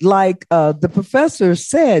 But like the professor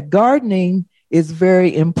said, gardening is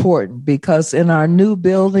very important because in our new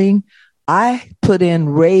building, I put in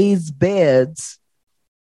raised beds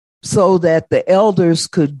so that the elders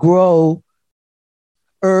could grow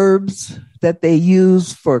herbs, that they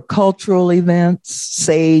use for cultural events,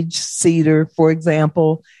 sage, cedar, for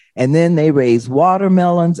example, and then they raise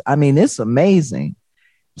watermelons. I mean, it's amazing.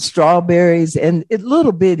 Strawberries, and it's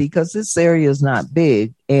little bitty because this area is not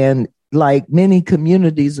big. And like many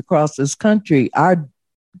communities across this country, our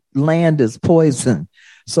land is poison.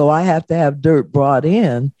 So I have to have dirt brought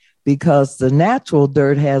in because the natural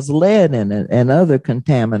dirt has lead in it and other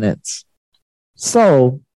contaminants.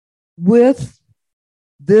 So with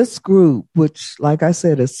this group, which, like I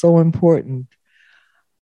said, is so important,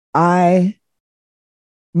 I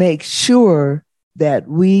make sure that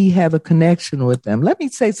we have a connection with them. Let me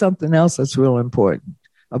say something else that's real important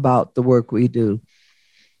about the work we do.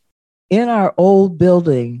 In our old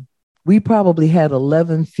building, we probably had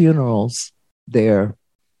 11 funerals there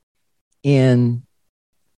in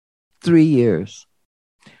 3 years.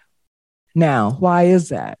 Now, why is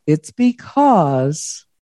that? It's because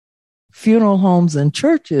funeral homes and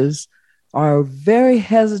churches are very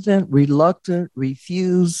hesitant, reluctant,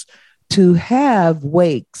 refuse to have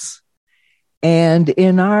wakes. And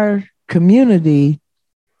in our community,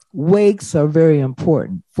 wakes are very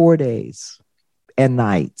important, 4 days and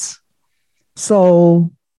nights.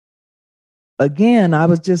 So again, I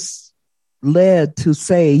was just led to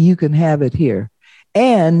say you can have it here.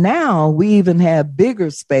 And now we even have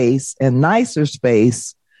bigger space and nicer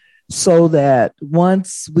space so that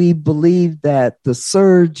once we believe that the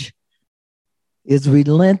surge is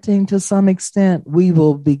relenting to some extent, we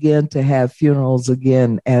will begin to have funerals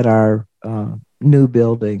again at our new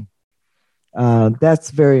building.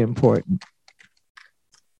 That's very important.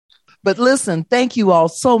 But listen, thank you all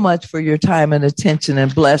so much for your time and attention,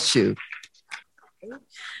 and bless you.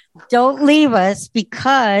 Don't leave us,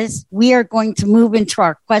 because we are going to move into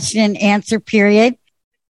our question and answer period.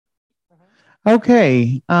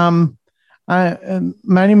 Okay. My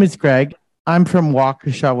name is Greg. I'm from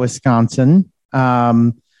Waukesha, Wisconsin.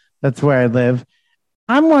 That's where I live.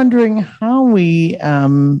 I'm wondering how we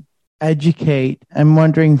educate. I'm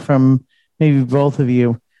wondering from maybe both of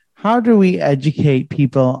you, how do we educate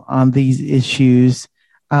people on these issues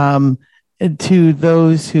to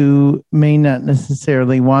those who may not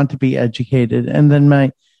necessarily want to be educated? And then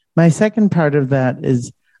my second part of that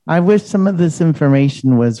is, I wish some of this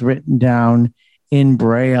information was written down in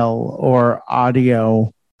Braille or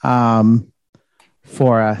audio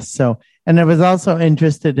for us. So, and I was also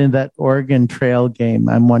interested in that Oregon Trail game.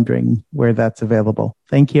 I'm wondering where that's available.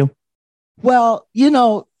 Thank you. Well,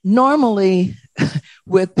 normally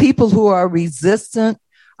with people who are resistant,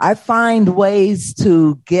 I find ways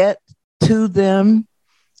to get to them,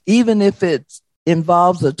 even if it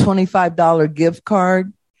involves a $25 gift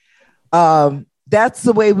card. That's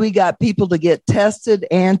the way we got people to get tested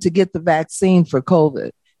and to get the vaccine for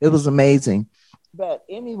COVID. It was amazing. But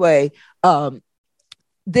anyway,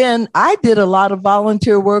 then I did a lot of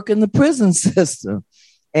volunteer work in the prison system,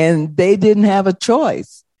 and they didn't have a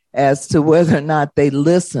choice as to whether or not they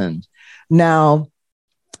listened. Now,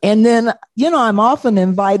 and then, I'm often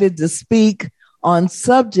invited to speak on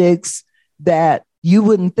subjects that you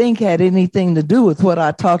wouldn't think had anything to do with what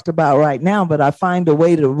I talked about right now, but I find a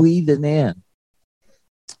way to weave it in.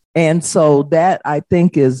 And so that, I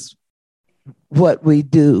think, is what we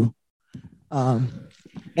do.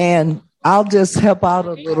 And I'll just help out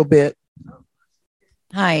a little bit.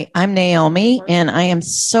 Hi, I'm Naomi, and I am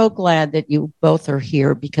so glad that you both are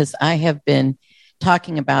here, because I have been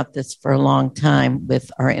talking about this for a long time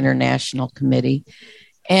with our international committee.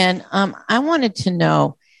 And I wanted to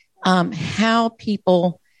know how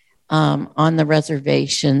people on the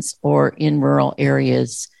reservations or in rural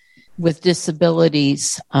areas with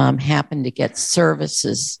disabilities happen to get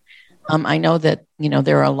services. I know that,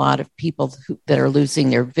 there are a lot of people that are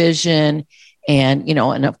losing their vision and,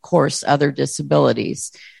 and of course, other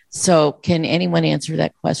disabilities. So can anyone answer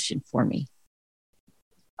that question for me?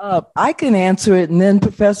 I can answer it, and then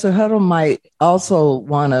Professor Huddle might also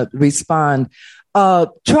want to respond.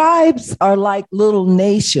 Tribes are like little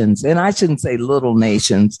nations, and I shouldn't say little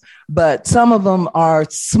nations, but some of them are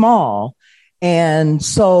small. And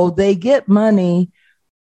so they get money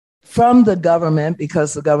from the government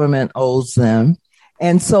because the government owes them.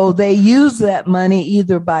 And so they use that money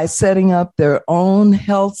either by setting up their own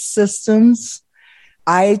health systems.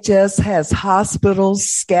 IHS has hospitals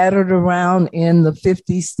scattered around in the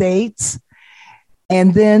 50 states.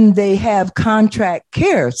 And then they have contract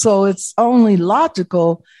care. So it's only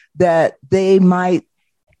logical that they might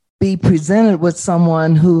be presented with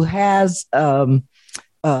someone who has a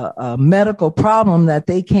medical problem that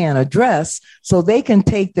they can't address. So they can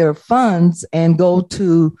take their funds and go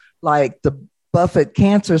to like the Buffett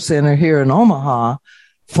Cancer Center here in Omaha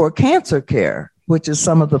for cancer care, which is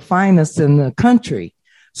some of the finest in the country.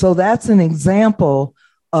 So that's an example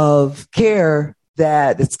of care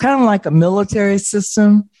that it's kind of like a military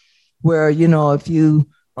system where, you know, if you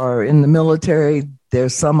are in the military,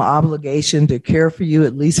 there's some obligation to care for you,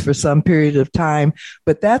 at least for some period of time.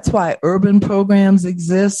 But that's why urban programs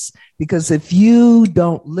exist, because if you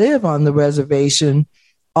don't live on the reservation,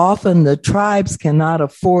 often the tribes cannot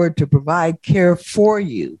afford to provide care for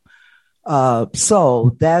you.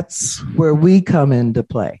 So that's where we come into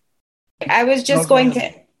play. I was just going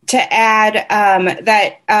to add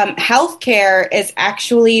that healthcare is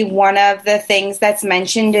actually one of the things that's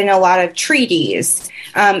mentioned in a lot of treaties.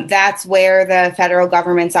 That's where the federal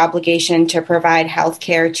government's obligation to provide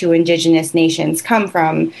healthcare to indigenous nations comes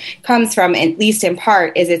from, at least in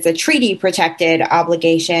part, is it's a treaty protected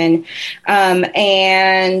obligation.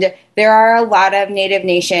 And there are a lot of Native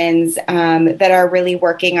nations that are really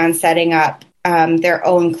working on setting up their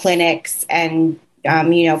own clinics and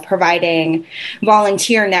providing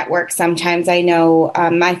volunteer networks. Sometimes I know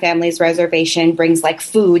my family's reservation brings like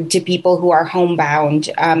food to people who are homebound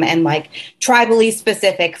and like tribally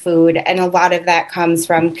specific food. And a lot of that comes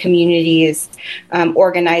from communities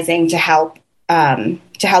organizing to help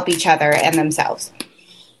each other and themselves.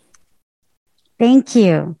 Thank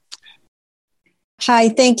you. Hi,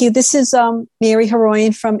 thank you. This is Mary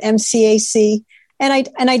Heroyan from MCAC.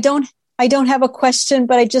 And I don't have a question,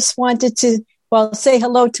 but I just wanted to say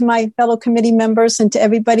hello to my fellow committee members and to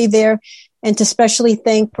everybody there, and to especially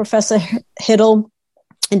thank Professor Hittel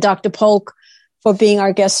and Dr. Polk for being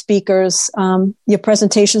our guest speakers. Your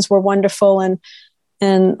presentations were wonderful, and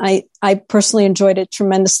I personally enjoyed it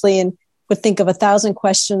tremendously and would think of 1,000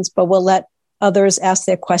 questions, but we'll let others ask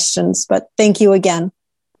their questions. But thank you again.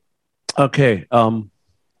 Okay.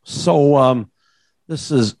 So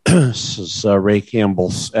this is Ray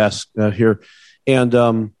Campbell's ask here.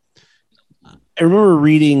 And I remember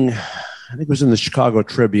reading, I think it was in the Chicago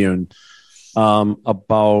Tribune,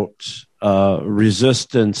 about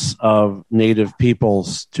resistance of Native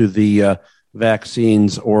peoples to the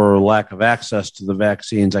vaccines or lack of access to the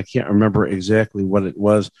vaccines. I can't remember exactly what it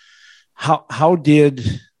was. How have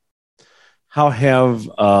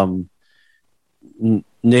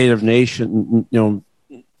Native nation,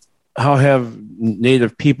 how have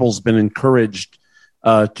Native peoples been encouraged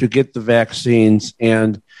to get the vaccines,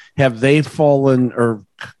 and have they fallen or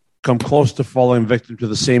come close to falling victim to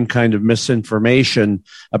the same kind of misinformation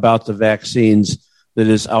about the vaccines that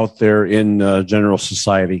is out there in general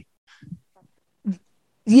society?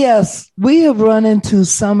 Yes, we have run into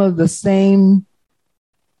some of the same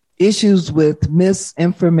issues with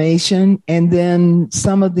misinformation, and then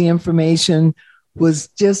some of the information was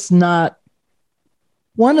just not.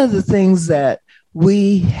 One of the things that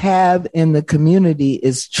we have in the community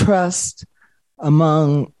is trust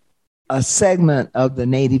among a segment of the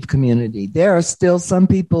Native community. There are still some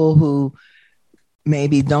people who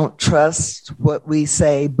maybe don't trust what we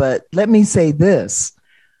say, but let me say this.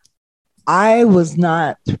 I was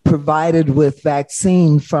not provided with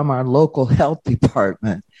vaccine from our local health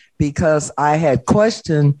department because I had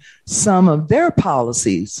questioned some of their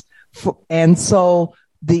policies. And so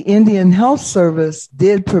the Indian Health Service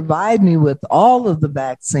did provide me with all of the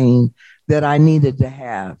vaccine that I needed to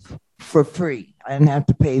have for free. I didn't have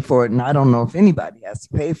to pay for it, and I don't know if anybody has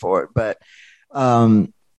to pay for it, but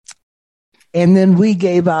and then we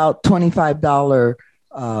gave out $25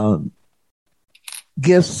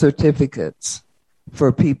 gift certificates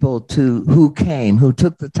for people who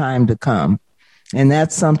took the time to come. And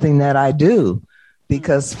that's something that I do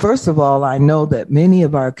because, first of all, I know that many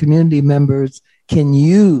of our community members can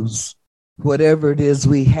use whatever it is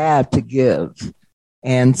we have to give.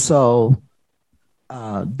 And so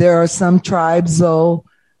there are some tribes, though,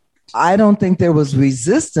 I don't think there was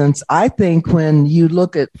resistance. I think when you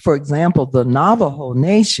look at, for example, the Navajo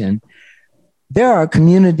Nation, there are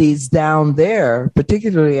communities down there,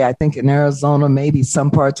 particularly I think in Arizona, maybe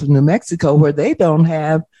some parts of New Mexico, where they don't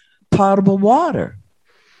have potable water.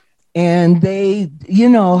 And they,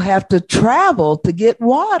 have to travel to get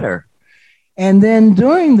water. And then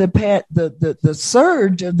during the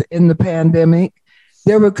surge in the pandemic,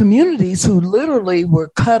 there were communities who literally were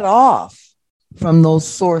cut off from those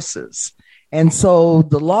sources. And so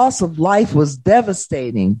the loss of life was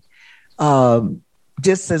devastating,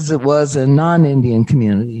 just as it was in non-Indian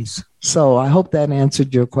communities. So I hope that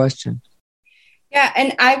answered your question. Yeah,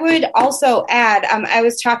 and I would also add, I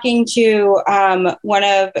was talking to one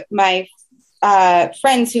of my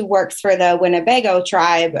friends who works for the Winnebago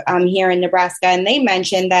tribe here in Nebraska, and they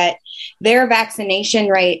mentioned that their vaccination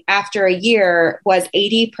rate after a year was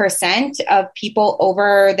 80% of people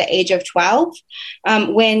over the age of 12,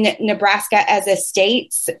 when Nebraska as a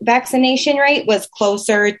state's vaccination rate was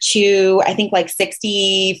closer to, I think, like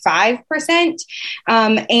 65%.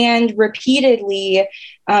 And repeatedly,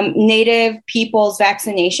 Native people's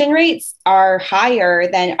vaccination rates are higher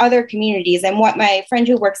than other communities. And what my friend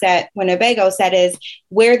who works at Winnebago said is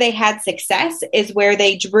where they had success is where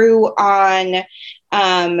they drew on,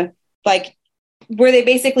 where they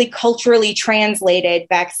basically culturally translated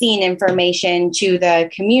vaccine information to the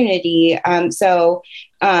community.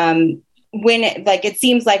 When it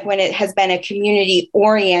seems like when it has been a community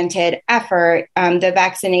oriented effort, the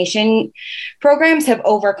vaccination programs have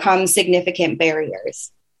overcome significant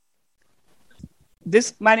barriers.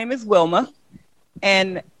 My name is Wilma,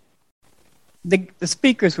 and the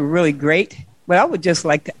speakers were really great, but I would just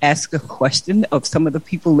like to ask a question of some of the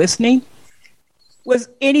people listening. Was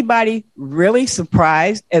anybody really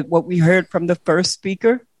surprised at what we heard from the first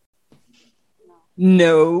speaker?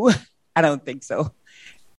 No, I don't think so.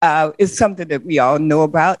 It's something that we all know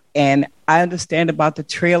about, and I understand about the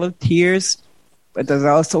Trail of Tears, but there's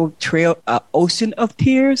also Ocean of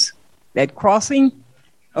Tears, that crossing,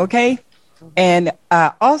 okay? And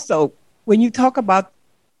also, when you talk about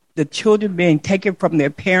the children being taken from their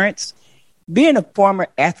parents, being a former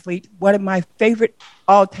athlete, one of my favorite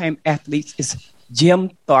all-time athletes is Jim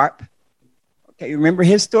Thorpe. Okay, remember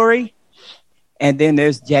his story? And then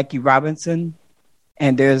there's Jackie Robinson,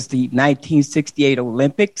 and there's the 1968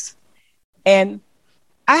 Olympics. And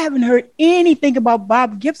I haven't heard anything about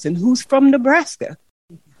Bob Gibson, who's from Nebraska.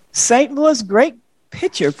 St. Louis, great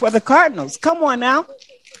pitcher for the Cardinals. Come on now.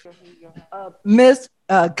 Miss,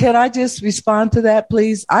 can I just respond to that,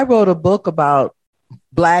 please? I wrote a book about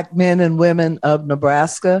Black men and women of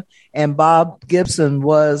Nebraska, and Bob Gibson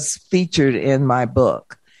was featured in my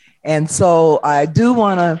book. And so I do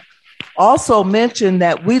want to also mention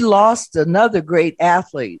that we lost another great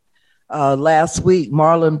athlete last week,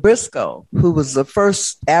 Marlon Briscoe, who was the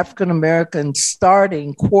first African-American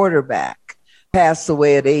starting quarterback, passed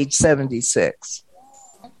away at age 76.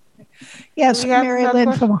 Yes, Mary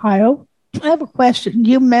Lynn from Ohio. I have a question.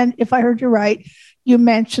 If I heard you right, you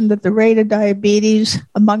mentioned that the rate of diabetes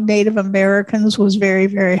among Native Americans was very,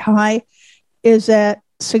 very high. Is that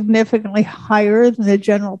significantly higher than the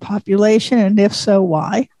general population? And if so,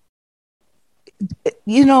 why?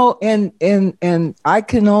 You know, and I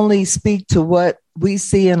can only speak to what we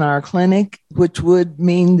see in our clinic, which would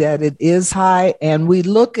mean that it is high. And we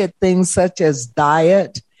look at things such as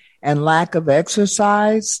diet and lack of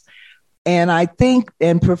exercise. And I think,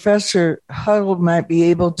 and Professor Huddle might be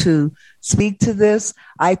able to speak to this,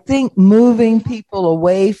 I think moving people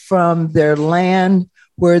away from their land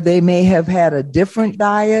where they may have had a different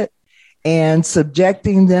diet and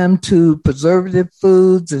subjecting them to preservative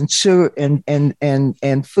foods and sugar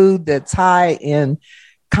and food that's high in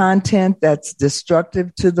content that's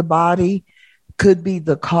destructive to the body could be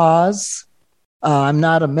the cause. I'm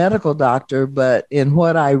not a medical doctor, but in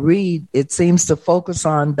what I read, it seems to focus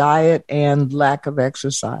on diet and lack of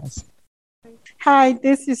exercise. Hi,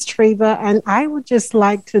 this is Treva, and I would just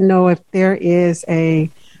like to know if there is a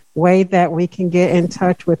way that we can get in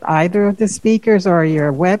touch with either of the speakers or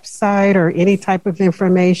your website or any type of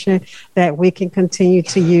information that we can continue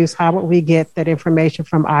to use. How would we get that information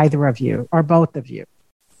from either of you or both of you?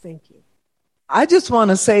 Thank you. I just want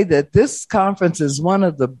to say that this conference is one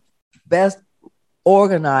of the best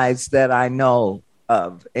organized that I know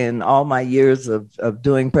of in all my years of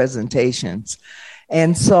doing presentations.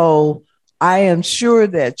 And so I am sure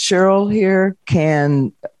that Cheryl here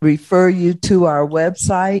can refer you to our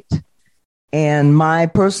website and my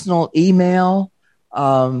personal email.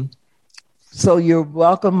 So you're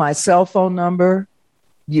welcome, my cell phone number.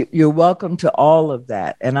 You're welcome to all of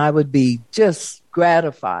that. And I would be just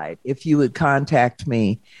gratified if you would contact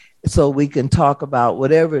me so we can talk about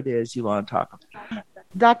whatever it is you want to talk about.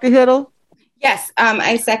 Dr. Hiddle? Yes,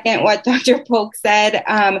 I second what Dr. Polk said.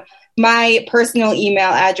 My personal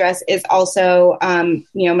email address is also,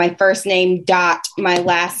 my first name dot my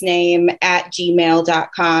last name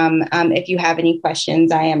 @gmail.com. If you have any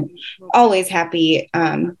questions, I am always happy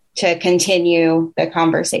to continue the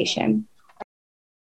conversation.